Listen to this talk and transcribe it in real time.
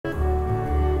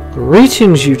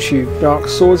Greetings YouTube, Dark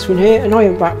Swordsman here, and I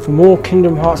am back for more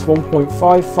Kingdom Hearts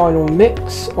 1.5 Final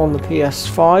Mix on the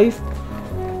PS5,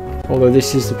 although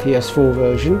this is the PS4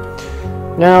 version.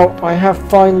 Now, I have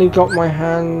finally got my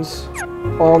hands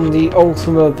on the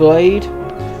Ultima Blade,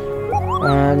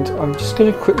 and I'm just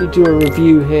going to quickly do a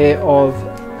review here of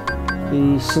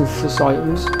the synthesis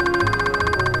items.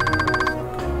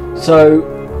 So,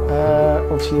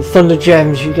 obviously the Thunder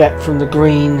Gems you get from the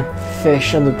green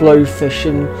fish and the blowfish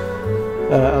in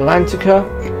Atlantica.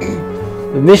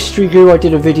 The mystery goo I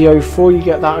did a video for, you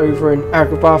get that over in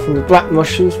Agrabah from the black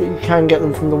mushrooms, but you can get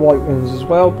them from the white ones as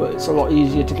well, but it's a lot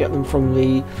easier to get them from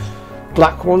the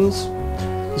black ones.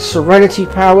 The Serenity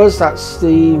Powers, that's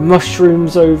the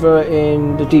mushrooms over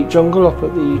in the deep jungle up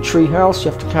at the treehouse.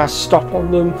 You have to cast stop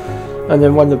on them, and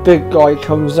then when the big guy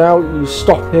comes out you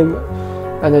stop him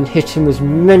and then hit him as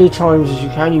many times as you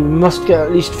can. You must get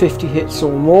at least 50 hits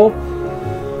or more.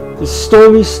 The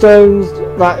Stormy Stones,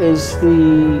 that is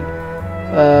the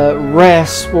rare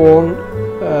spawn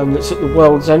that's at the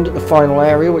World's End at the final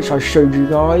area, which I showed you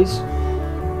guys.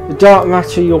 The Dark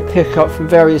Matter you'll pick up from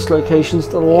various locations.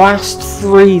 The last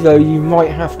three though you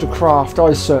might have to craft,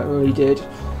 I certainly did.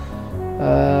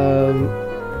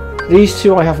 These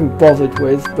two I haven't bothered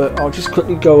with, but I'll just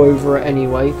quickly go over it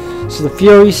anyway. So the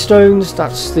Fury Stones,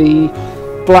 that's the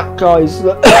black guys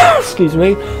that excuse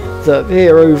me, that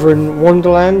appear over in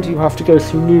Wonderland. You have to go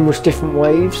through numerous different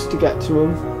waves to get to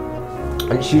them,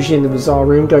 and it's usually in the Bazaar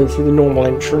Room, going through the normal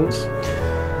entrance.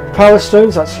 Power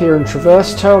Stones, that's here in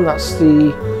Traverse Town. That's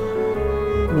the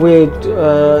weird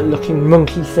looking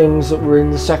monkey things that were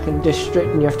in the second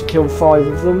district, and you have to kill 5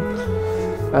 of them.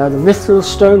 The Mithril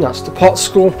Stone, that's the Pot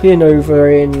Scorpion over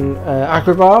in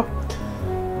Agrabah.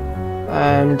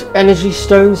 And Energy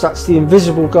Stones, that's the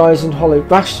invisible guys in Hollow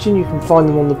Bastion. You can find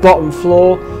them on the bottom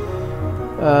floor.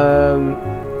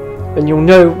 And you'll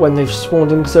know when they've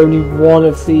spawned in because only one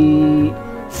of the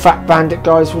Fat Bandit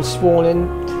guys will spawn in.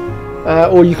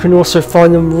 Or you can also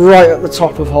find them right at the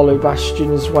top of Hollow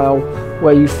Bastion as well,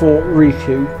 where you fought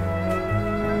Riku.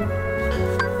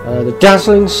 The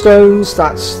Dazzling Stones,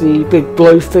 that's the big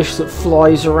blowfish that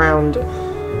flies around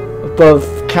above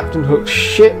Captain Hook's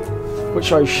ship,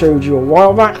 which I showed you a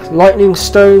while back. Lightning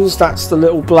Stones, that's the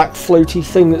little black floaty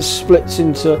thing that splits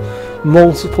into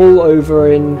multiple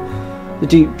over in the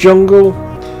deep jungle.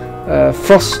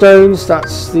 Frost Stones,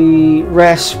 that's the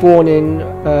rare spawn in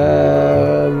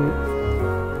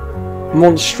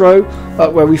Monstro,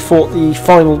 where we fought the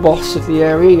final boss of the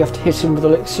area. You have to hit him with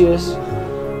elixirs.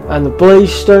 And the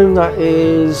Blaze Stone, that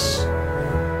is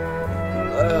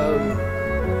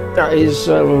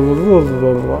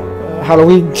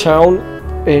Halloween Town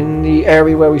in the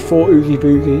area where we fought Oogie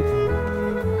Boogie.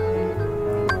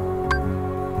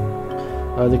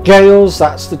 The Gales,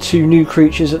 that's the 2 new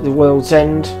creatures at the World's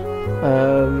End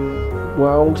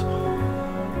world.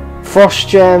 Frost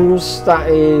Gems, that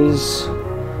is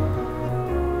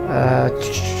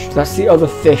that's the other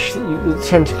fish, the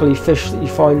tentacly fish that you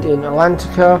find in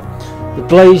Atlantica. The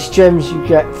Blaze Gems you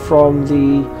get from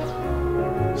the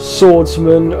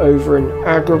Swordsman over in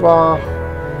Agrabah.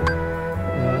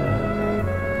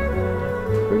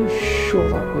 Pretty sure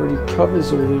that really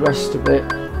covers all the rest of it.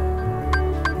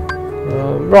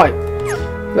 Right,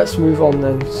 let's move on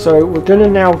then. So we're going to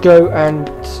now go and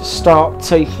start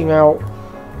taking out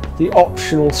the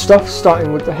optional stuff,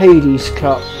 starting with the Hades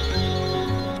Cup.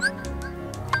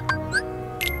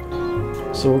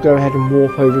 So we'll go ahead and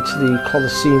warp over to the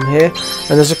Colosseum here,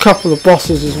 and there's a couple of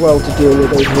bosses as well to deal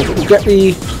with over here, but we'll get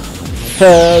the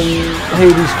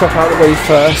Hades Cup out of the way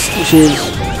first, which is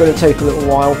going to take a little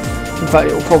while. In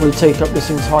fact, it will probably take up this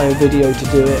entire video to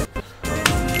do it.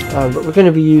 But we're going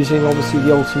to be using obviously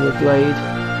the Ultima Blade.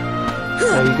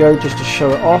 There you go, just to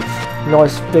show it off.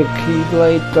 Nice big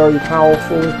Keyblade, very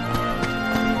powerful.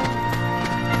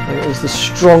 It is the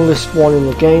strongest one in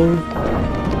the game.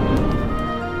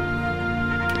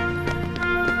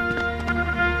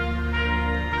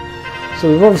 So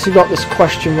we've obviously got this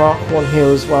question mark one here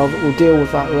as well, but we'll deal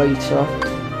with that later.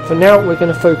 For now, we're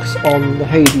going to focus on the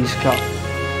Hades Cup.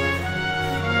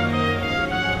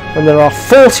 And there are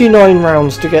 49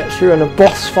 rounds to get through and a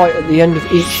boss fight at the end of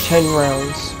each 10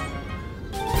 rounds.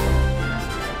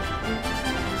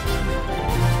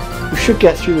 We should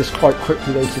get through this quite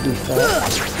quickly though, to be fair.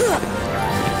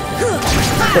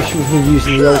 Especially with me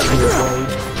using the Ultima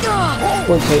Blade.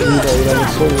 Won't take me very long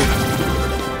at all.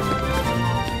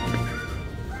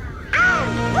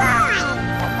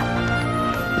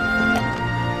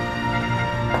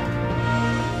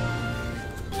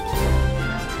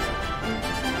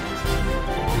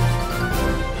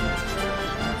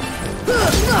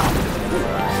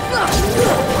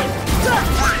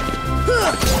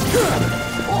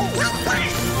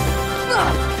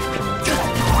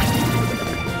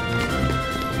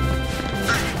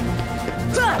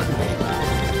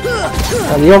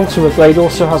 And the Ultimate Blade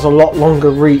also has a lot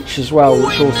longer reach as well,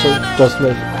 which also does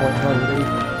make it quite handy.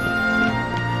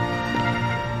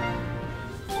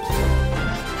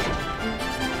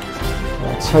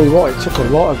 I'll tell you what, it took a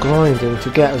lot of grinding to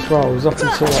get as well. It was up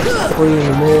until like 3 in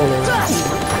the morning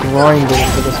grinding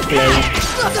for this blade.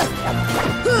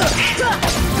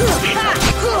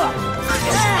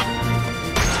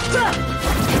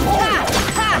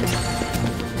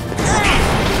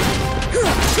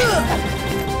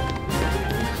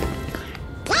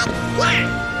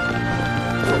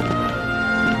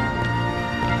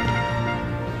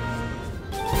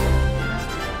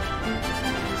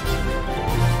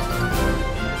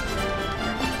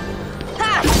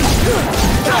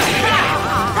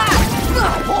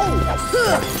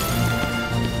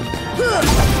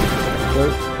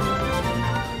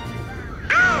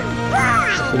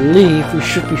 I believe we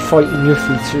should be fighting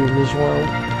Yuffie soon as well.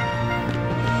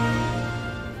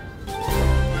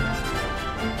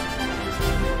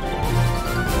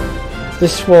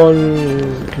 This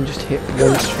one can just hit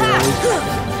once really.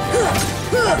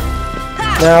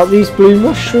 Now these blue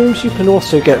mushrooms you can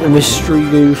also get the mystery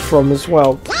goo from as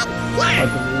well, I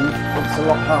believe. It's a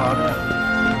lot harder.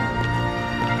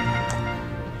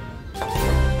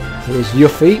 Here's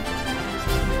Yuffie.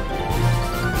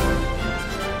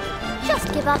 Just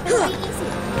give up and be easy.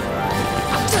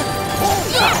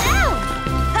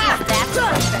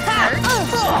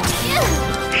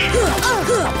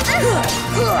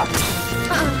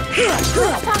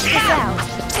 Talk this out.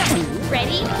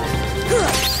 Ready?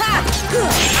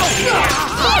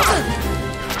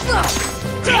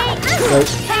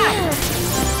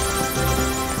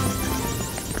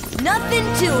 Nothing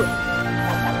to it.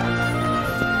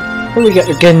 And we get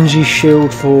the Genji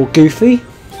shield for Goofy.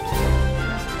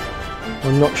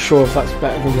 I'm not sure if that's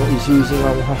better than what he's using,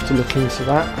 I will have to look into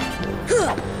that.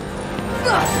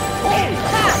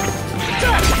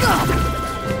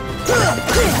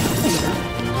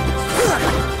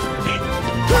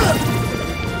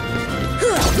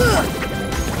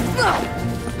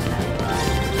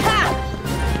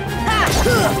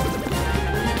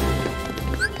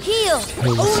 Heal.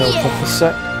 Here's the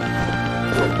self-opposite.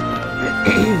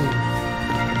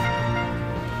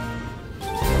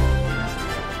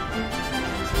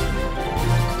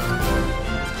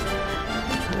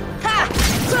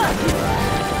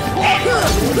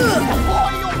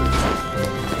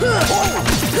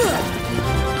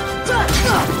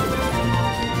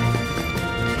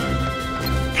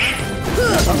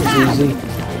 That was easy.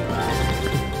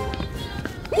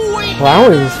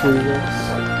 Plowing through this.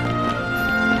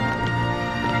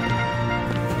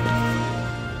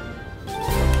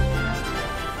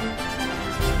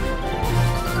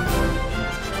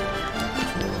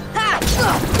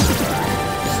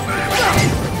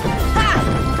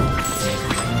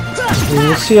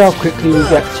 We'll see how quickly we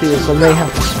get to this. I may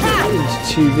have to split it into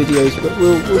 2 videos, but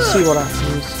we'll see what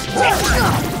happens.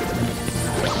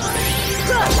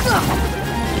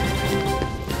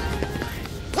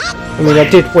 I mean, I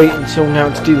did wait until now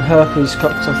to do the Hercules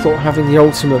Cup because I thought having the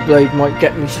Ultimate Blade might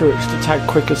get me through it just a tad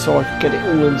quicker so I could get it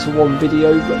all into one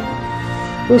video, but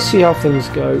we'll see how things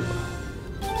go.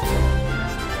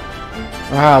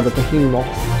 Ah, the Behemoth.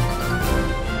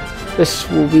 This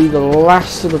will be the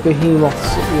last of the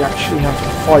Behemoths that we actually have to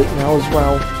fight now as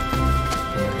well.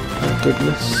 Oh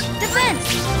goodness.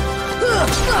 Defense!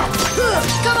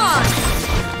 Come on!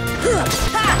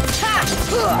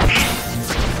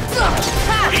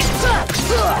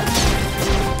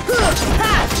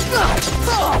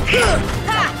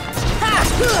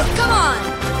 Come on!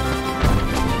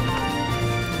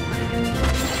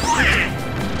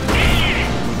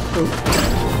 Oh,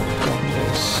 God, I'm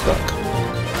getting stuck.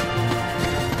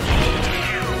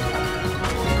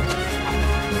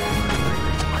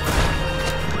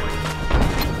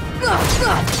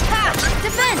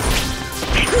 Defense!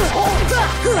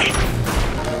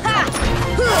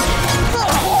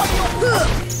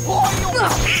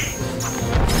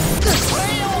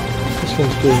 This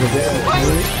one's doing a bit of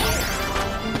damage.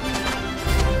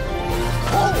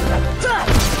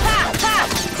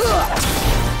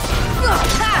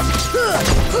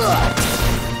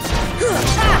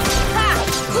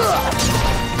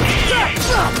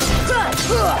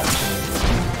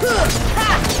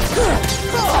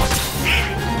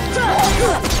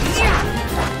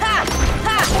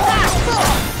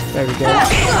 There we go.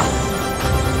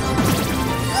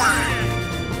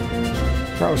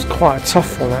 That was quite a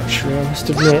tough one actually, I must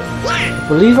admit. I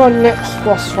believe our next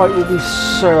boss fight will be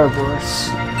Cerberus.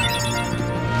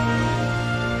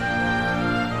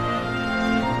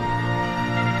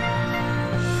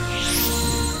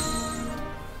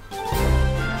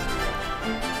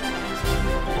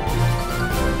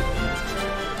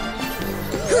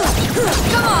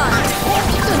 Come on.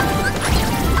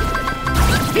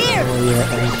 Here. Oh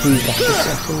yeah, and he's back a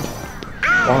second.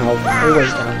 Wow, they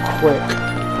went down quick.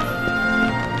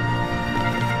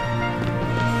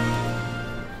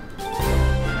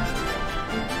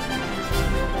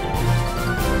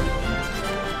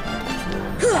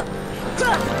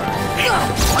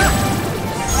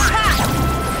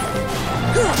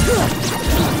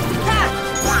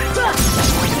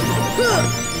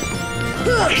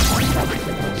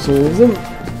 That's all of them.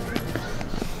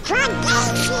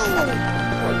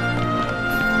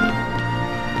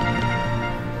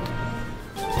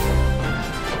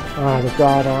 Ah, the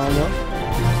guard armor.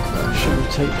 That shouldn't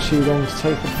take too long to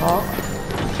take apart.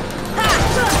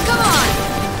 Come on.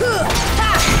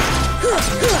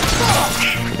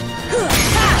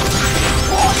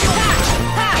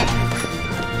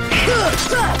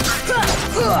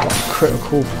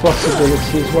 Critical plus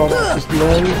ability as well, that just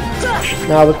learned.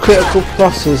 Now the critical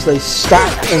pluses, they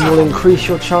stack and will increase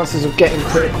your chances of getting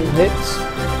critical hits.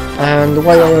 And the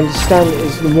way I understand it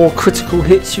is the more critical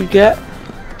hits you get,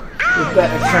 the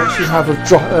better chance you have of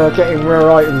getting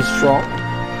rare items drop.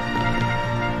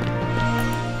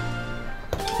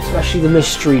 Especially the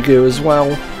mystery goo as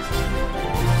well.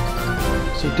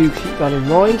 So do keep that in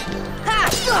mind.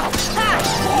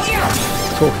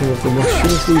 Talking of the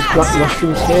mushrooms, these black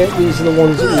mushrooms here, these are the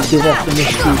ones that will give off the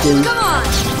mystery goo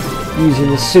using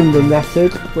the Simba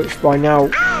method, which by now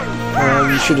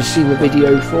you should have seen the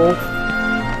video for.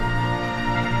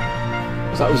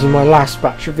 That was in my last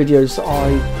batch of videos that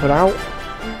I put out.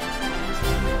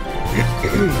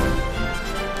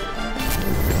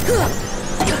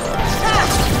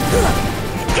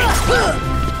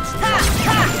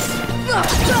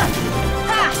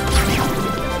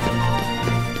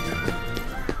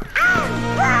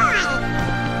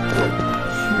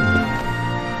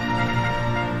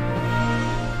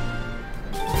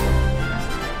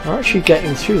 I'm actually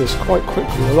getting through this quite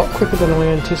quickly, a lot quicker than I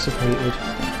anticipated.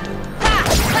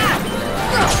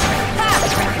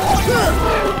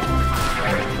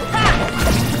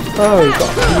 Oh, we've got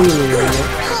a chameleon in it.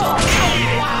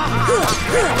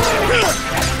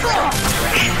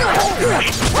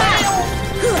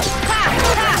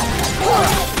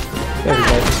 There we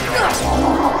go.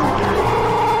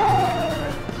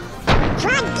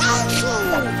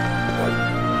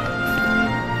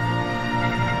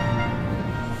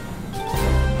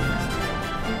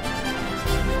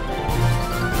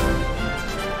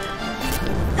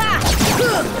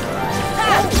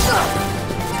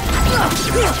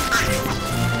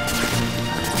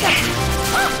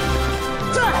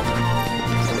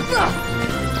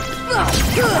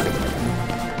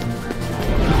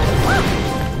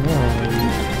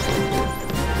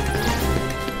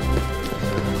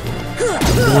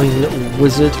 Annoying little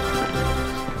wizard.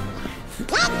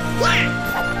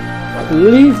 I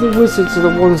believe the wizards are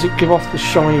the ones that give off the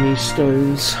shiny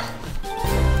stones.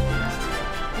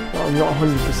 But I'm not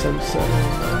 100% certain on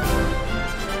that.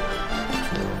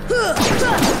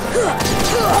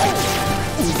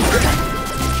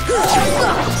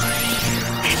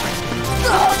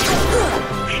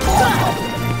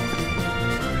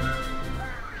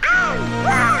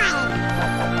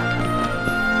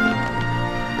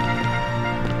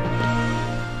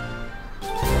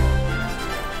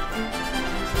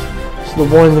 So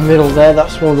the one in the middle there,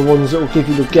 that's one of the ones that will give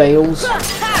you the gales.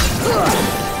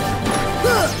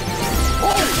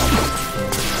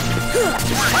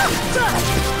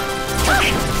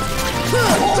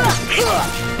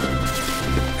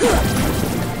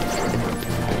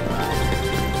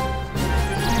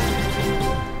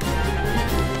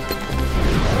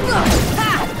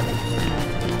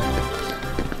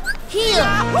 Heal.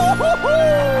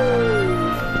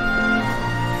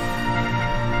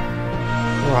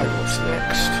 Right, what's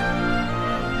next?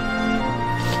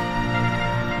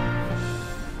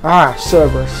 Ah,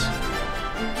 Cerberus.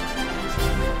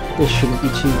 This shouldn't be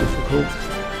too difficult.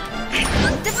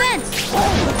 Defense.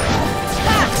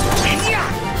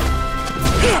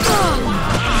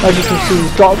 As you can see,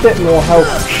 he's got a bit more health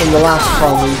from the last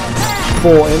time we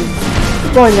fought him.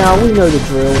 But by now, we know the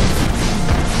drill.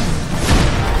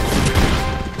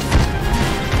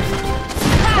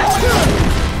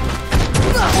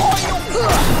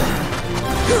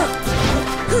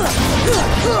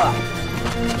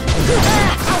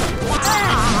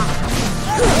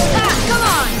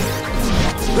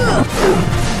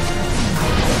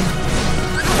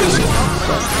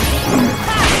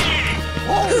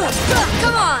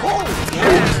 Come on.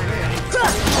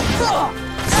 Come on.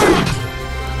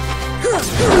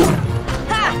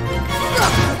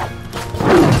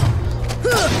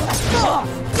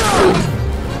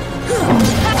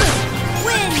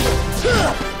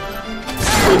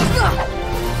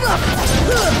 Come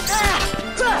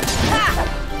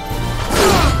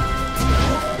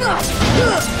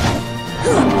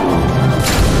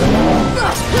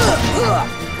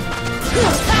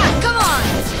on!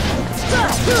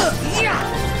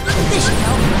 This should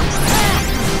help.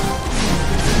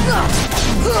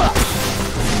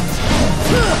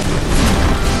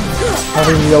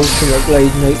 Having the ultimate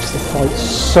blade makes the fight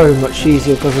so much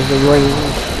easier because of the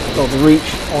range or the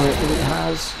reach on it that it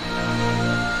has.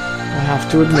 I have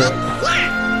to admit.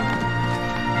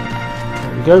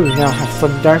 There we go, we now have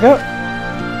Thunder Dagger.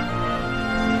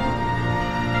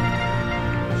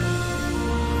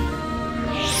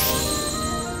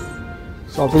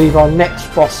 So I believe our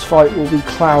next boss fight will be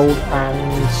Cloud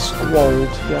and Squall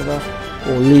together,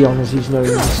 or Leon as he's known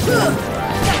in this game.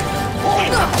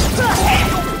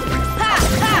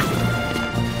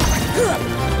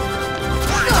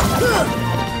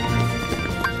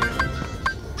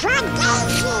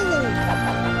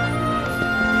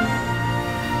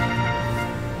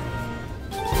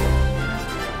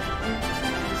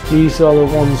 These are the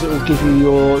ones that will give you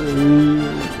your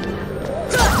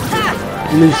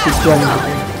lucid gems.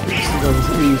 It's the ones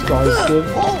that these guys give.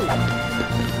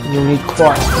 And you'll need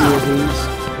quite a few of these.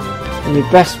 And your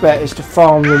best bet is to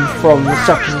farm them from the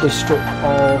second district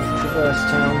of Traverse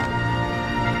Town.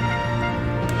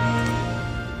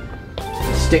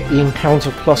 Stick the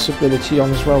Encounter Plus ability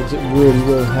on as well because it really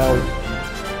will help.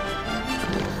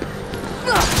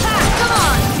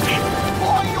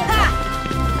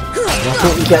 And I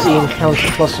think you get the Encounter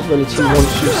Plus ability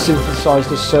once you've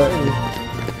synthesized a certain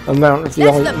amount of the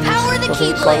items. I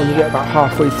think it's like when you get about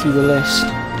halfway through the list.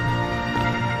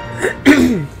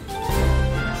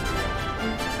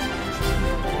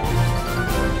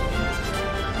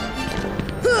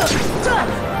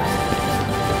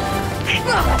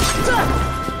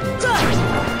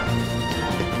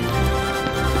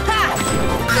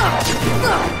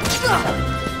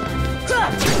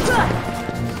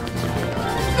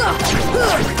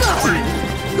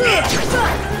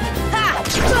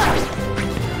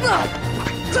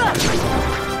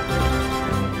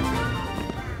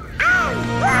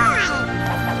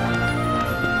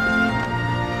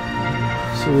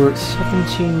 So we're at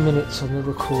 17 minutes on the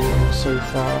recording so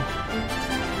far,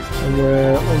 and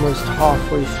we're almost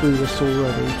halfway through this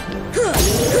already.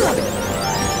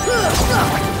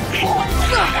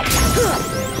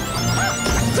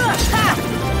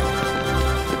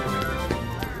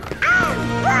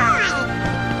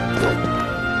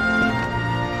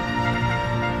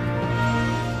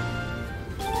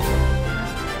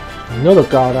 Another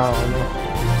guard armor.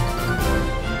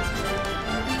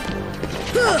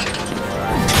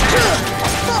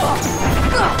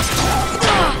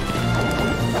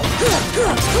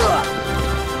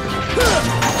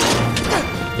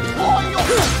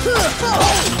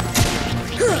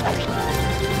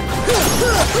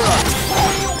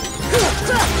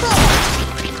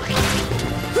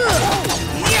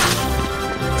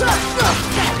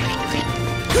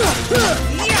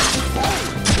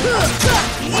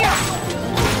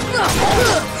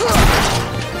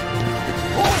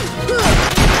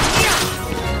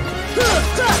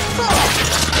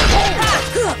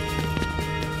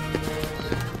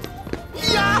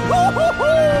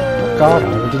 God, I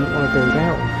didn't want to go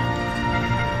down.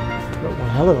 Got one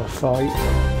hell of a fight.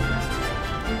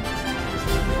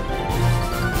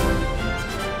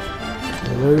 A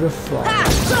load of flies.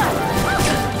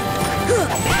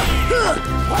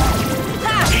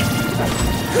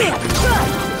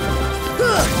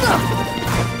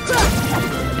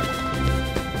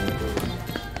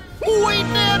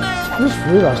 I just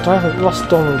realised I haven't lost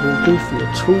Donald or Goofy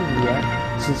at all yet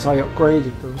since I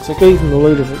upgraded them. So I gave them a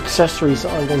load of accessories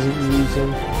that I wasn't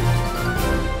using.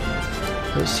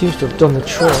 It seems to have done the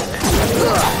trick.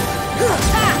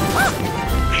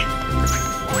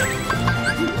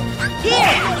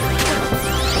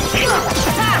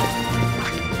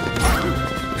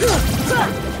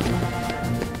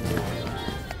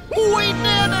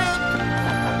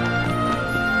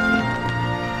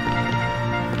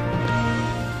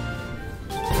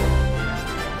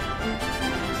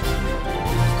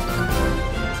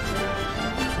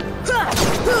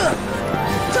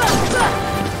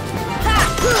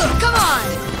 Come on!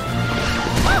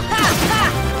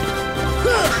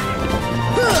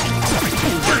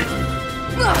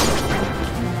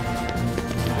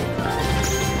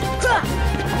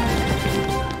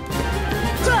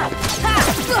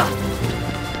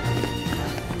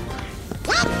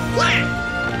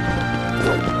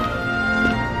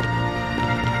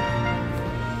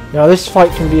 Now this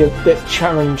fight can be a bit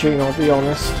challenging, I'll be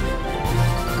honest.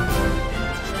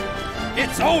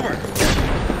 It's over.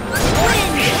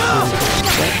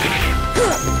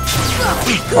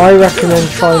 I recommend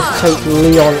trying to take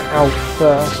Leon out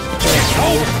first.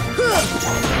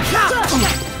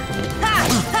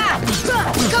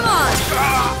 Come on!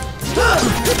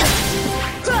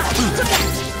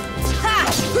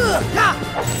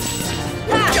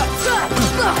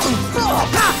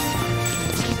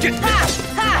 Get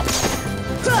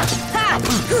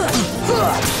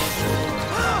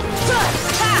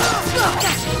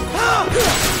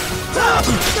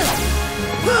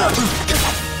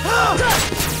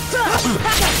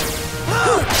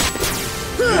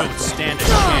You don't stand a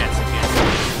chance against me.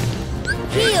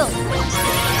 Heal!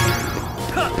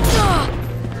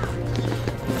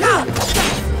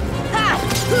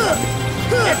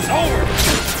 It's over!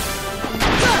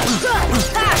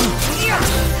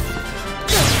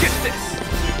 Get this!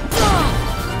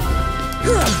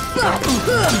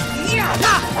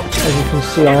 As you can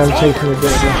see, I am taking a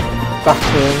bit of a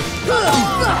battering.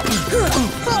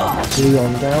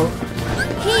 Leon down.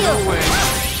 Heal!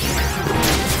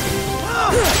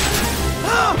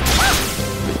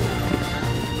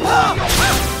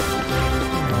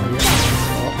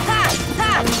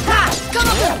 Come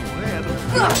on!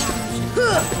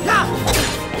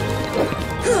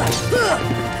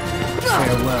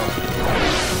 Farewell.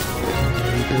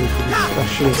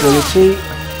 Special ability.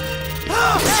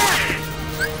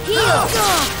 Heal!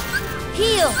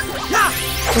 Heal!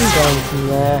 Come down from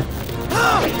there.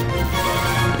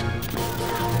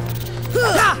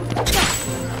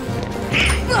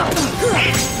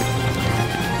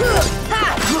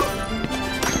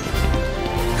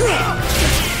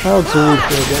 Cloud's always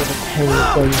been a bit of a pain in the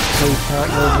bum to take out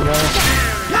over there.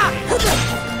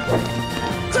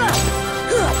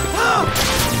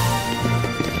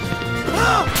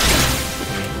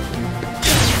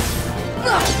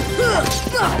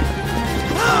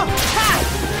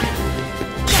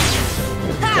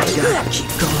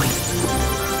 Keep going.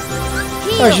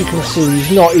 As you can see,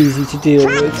 he's not easy to deal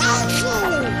with.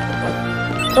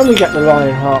 Then we get the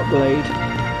Lionheart Blade,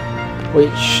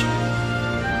 which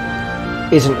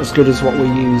isn't as good as what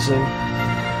we're using.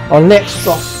 Our next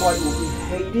boss fight will be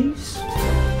Hades.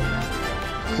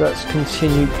 So let's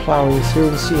continue ploughing through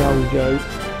and see how we go.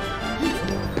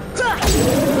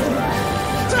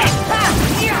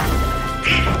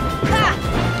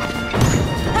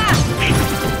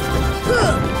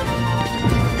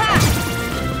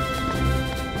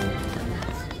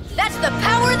 That's the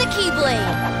power of the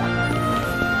Keyblade!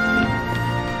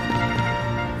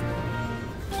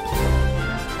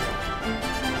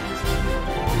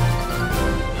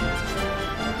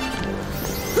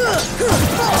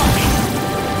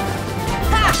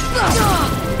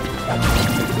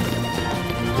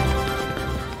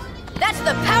 That's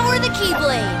the power of the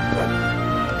Keyblade!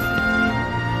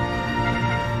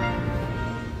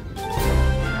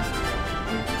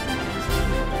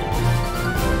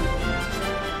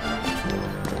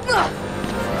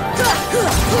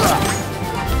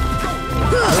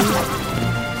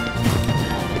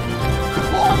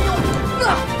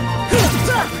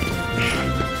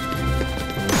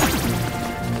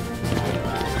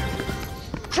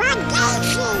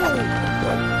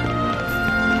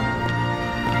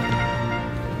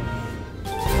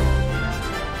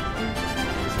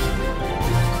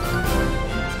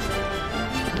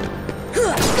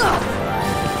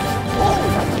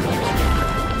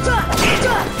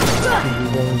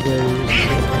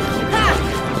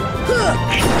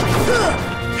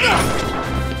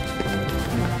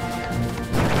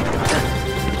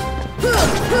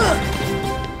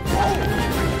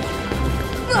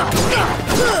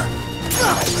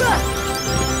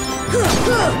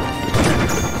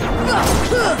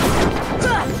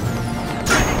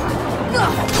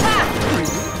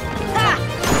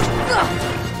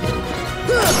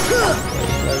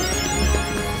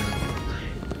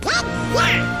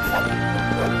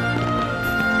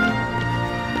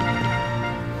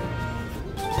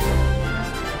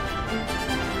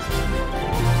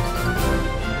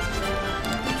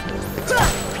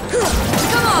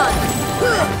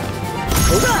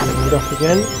 Off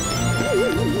again.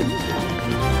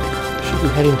 Should be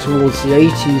heading towards the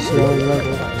 80s now,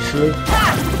 level actually.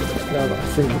 Now that I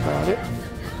think about it.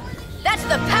 That's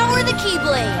the power of the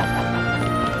Keyblade!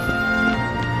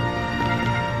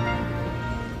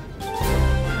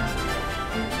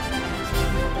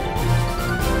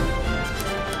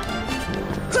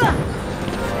 Come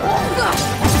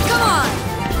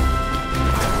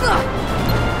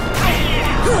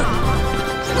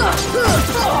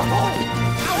on!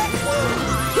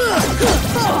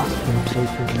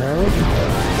 Taken care of.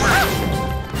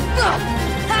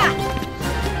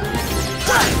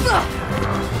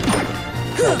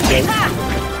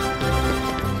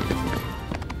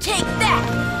 Take that!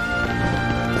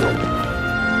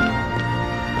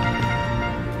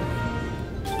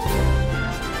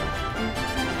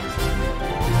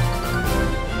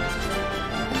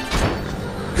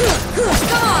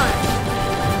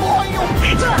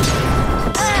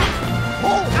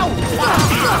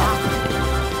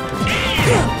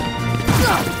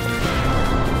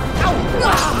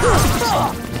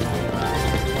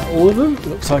 All of them?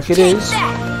 Looks like it is.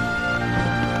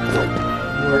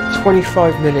 We're at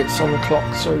 25 minutes on the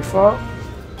clock so far.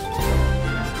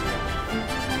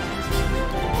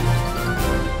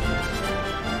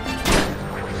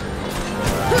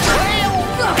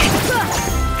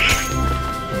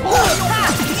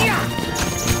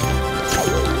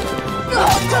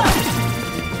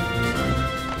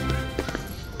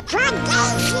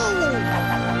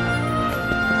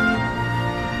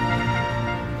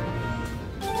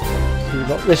 So we've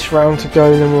got this round to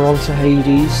go and then we're on to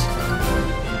Hades.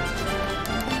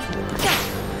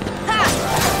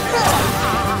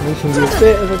 He can be a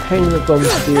bit of a pain in the bum to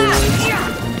deal with,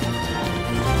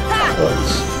 but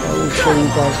I will show you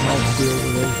guys how to deal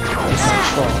with him as I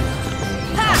try.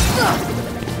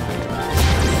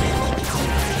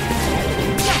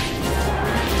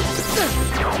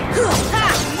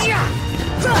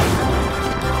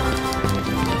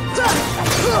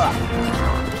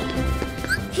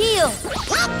 Heal!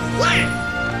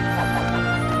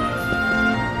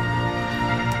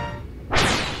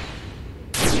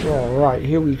 Alright,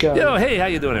 here we go. Yo, hey, how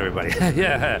you doing, everybody?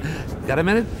 Yeah, got a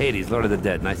minute? Hades, Lord of the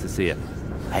Dead, nice to see you.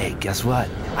 Hey, guess what?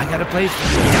 I got a place for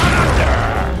you down under.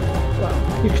 Well,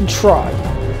 you can try.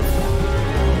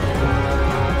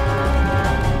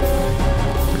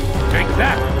 Take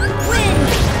that.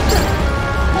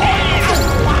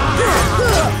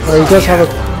 Well, he does have a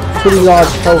pretty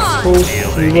large health pool,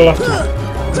 so you will have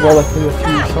to wallop him a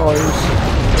few times.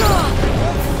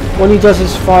 When he does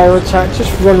his fire attack,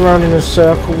 just run around in a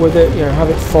circle with it, you know, have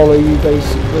it follow you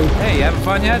basically. Hey, you having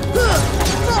fun yet?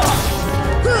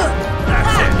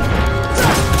 That's it.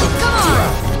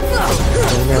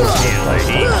 So now it's not fast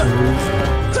to move.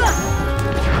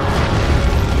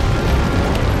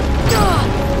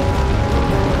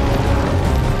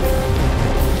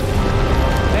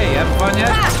 Hey, you having fun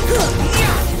yet?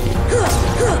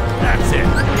 That's it.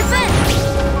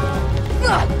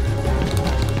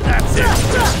 That's it.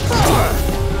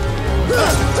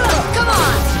 Come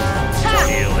on!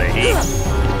 Feel the heat.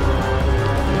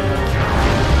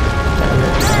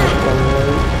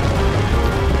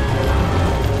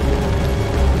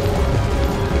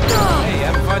 Hey, you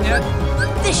having fun yet?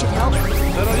 This should help. Is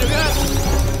that all you got?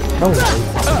 Hello.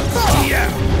 Yeah.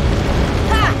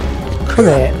 Come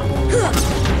here.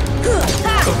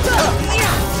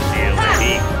 Feel the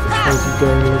heat. How's he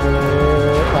going over there?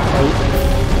 Uh-oh.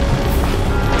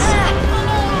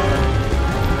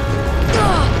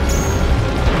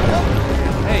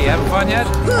 Hey, you having fun yet?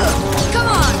 Come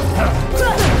on!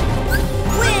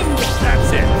 Wind!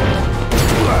 That's it.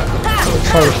 We're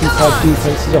trying to keep our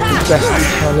defenses up as best we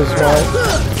can as well.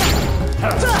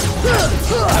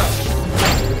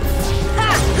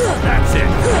 That's it.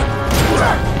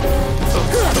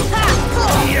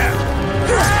 Yeah.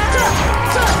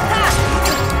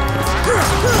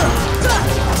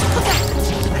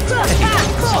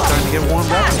 Starting to get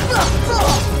warmed up.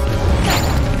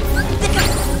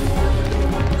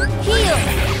 Heal!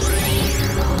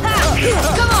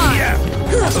 Come on! Yeah.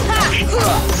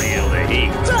 Feel the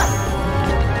heat.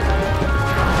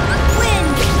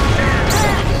 Wind!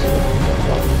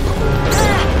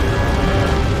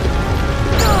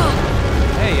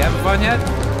 Hey, you having fun yet?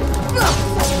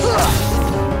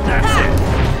 That's it.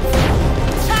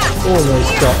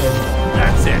 Almost got him.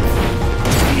 That's it.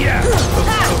 Yeah.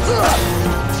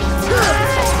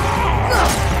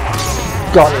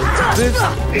 Got him.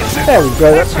 There we go,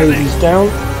 that's Hades down.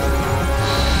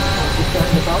 I'll be back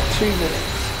in about 2 minutes.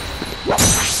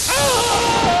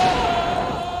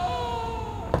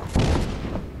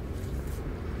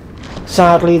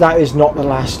 Sadly, that is not the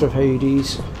last of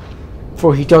Hades,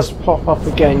 for he does pop up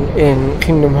again in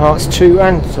Kingdom Hearts 2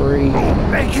 and 3.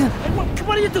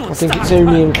 What are you doing? I think it's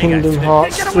only in Kingdom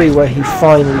Hearts 3 where he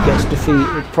finally gets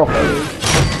defeated properly.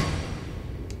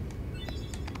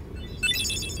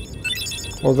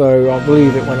 Although I'll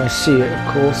believe it when I see it,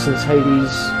 of course, since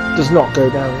Hades does not go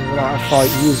down without a fight.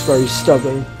 He is very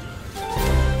stubborn.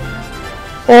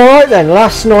 Alright then,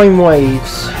 last 9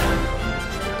 waves.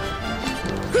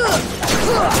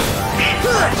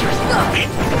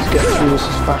 Let's get through this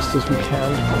as fast as we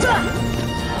can.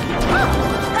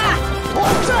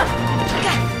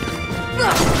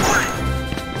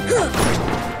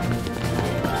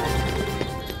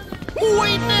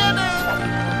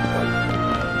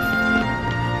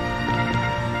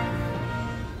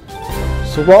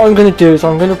 So what I'm going to do is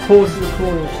I'm going to pause the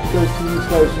recording to go through these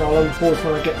waves and I'll unpause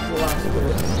when I get to the last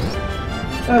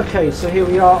bit. Okay, so here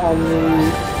we are on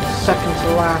the second to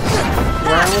last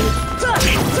round.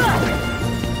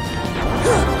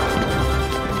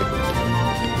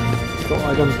 Thought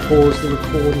I'd unpause the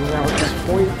recording now at this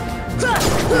point.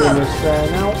 Almost there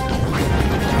now.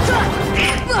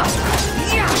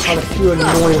 Had a few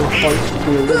annoying fights to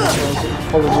deal with, so it's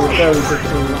probably a very good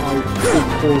thing that I did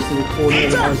pause the recording,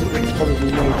 otherwise it would probably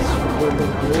make this recording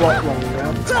a lot longer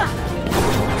now.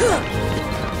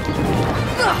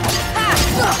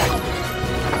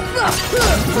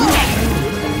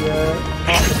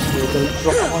 Atmosphere don't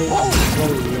drop items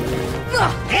slowly.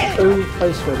 The only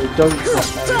place where they don't drop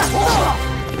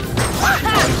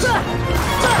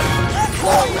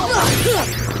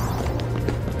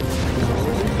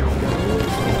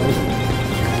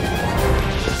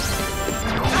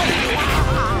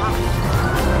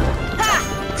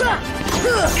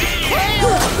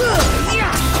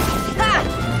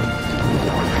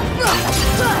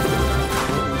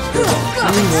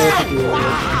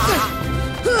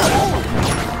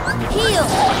Heal!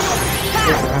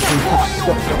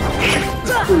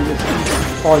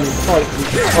 Final fight, we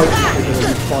can fight people are going to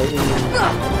be fighting,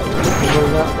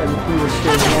 and that, and he was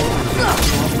still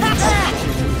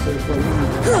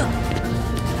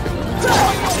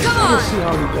Come on! We'll see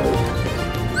how he goes.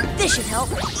 This should help.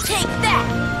 Take that!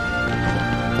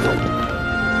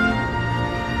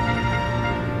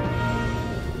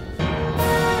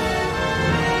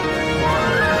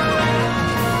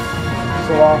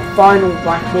 So our final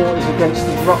battle is against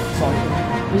the Rock Titan.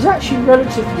 He's actually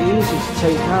relatively easy to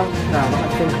take out now that I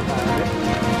think about it.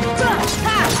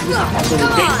 He's a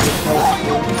ridiculous health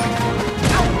pool.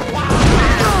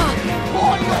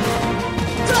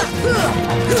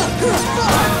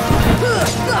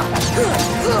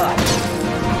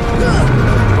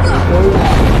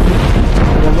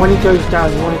 And then when he goes down,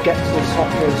 you want to get to the top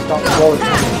here and start walloping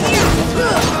him.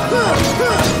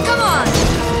 Come on!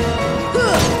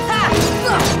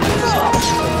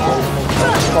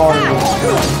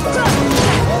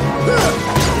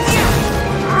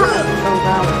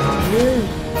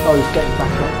 Oh, he's getting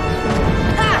back up.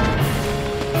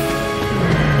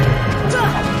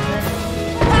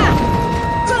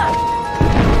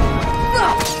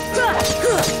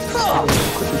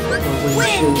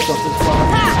 Windshields off his fire.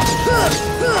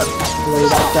 Lay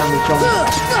that damage on.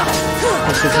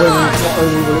 Because wings, not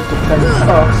only will it defend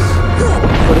us,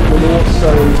 but it will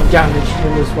also damage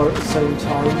him as well at the same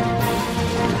time.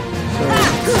 So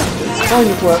it kind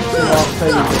of works in our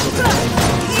favour.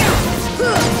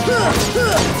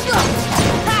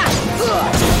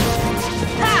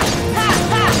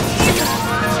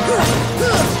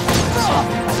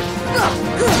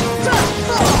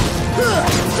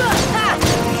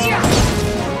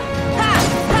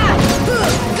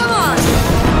 Come on!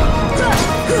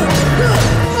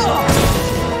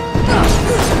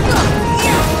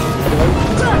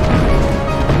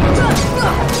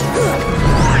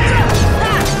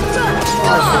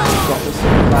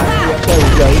 There we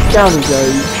go, down he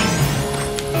goes.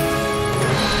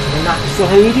 And that's the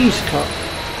Hades Cup.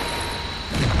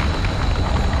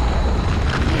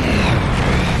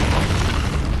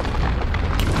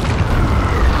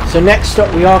 So next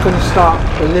up we are going to start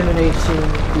eliminating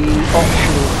the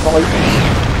optional fights.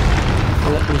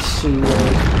 Let me see,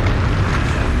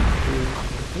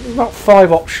 there's about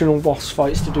 5 optional boss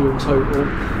fights to do in total.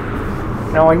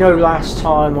 Now I know last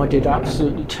time I did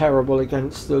absolutely terrible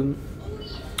against them,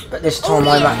 but this time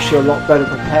I'm actually a lot better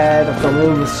prepared. I've done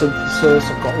all the synthesis,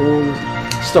 I've got all the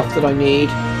stuff that I need,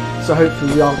 so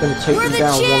hopefully we are going to take them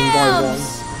down one by one.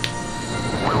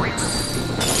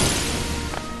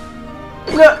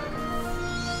 Look!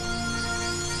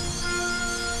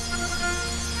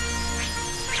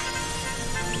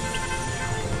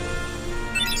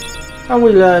 And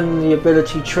we learn the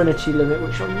ability Trinity Limit,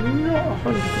 which I'm not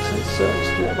 100% certain as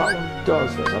to what that one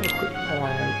does. Let's have a quick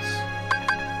glance.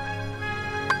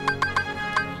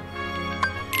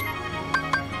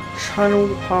 Channel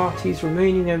the party's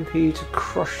remaining MP to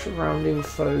crush surrounding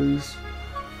foes.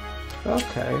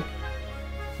 Okay.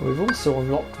 We've also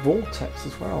unlocked Vortex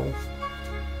as well.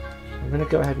 I'm going to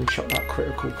go ahead and chuck that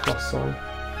critical plus on.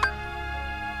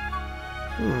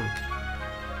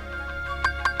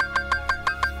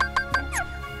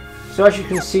 So as you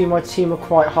can see, my team are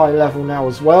quite high level now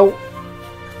as well.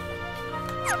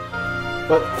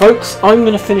 But folks, I'm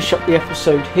going to finish up the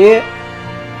episode here,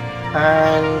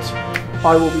 and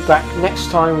I will be back next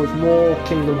time with more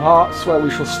Kingdom Hearts, where we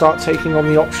shall start taking on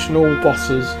the optional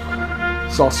bosses.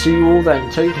 So I'll see you all then.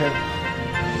 Take care.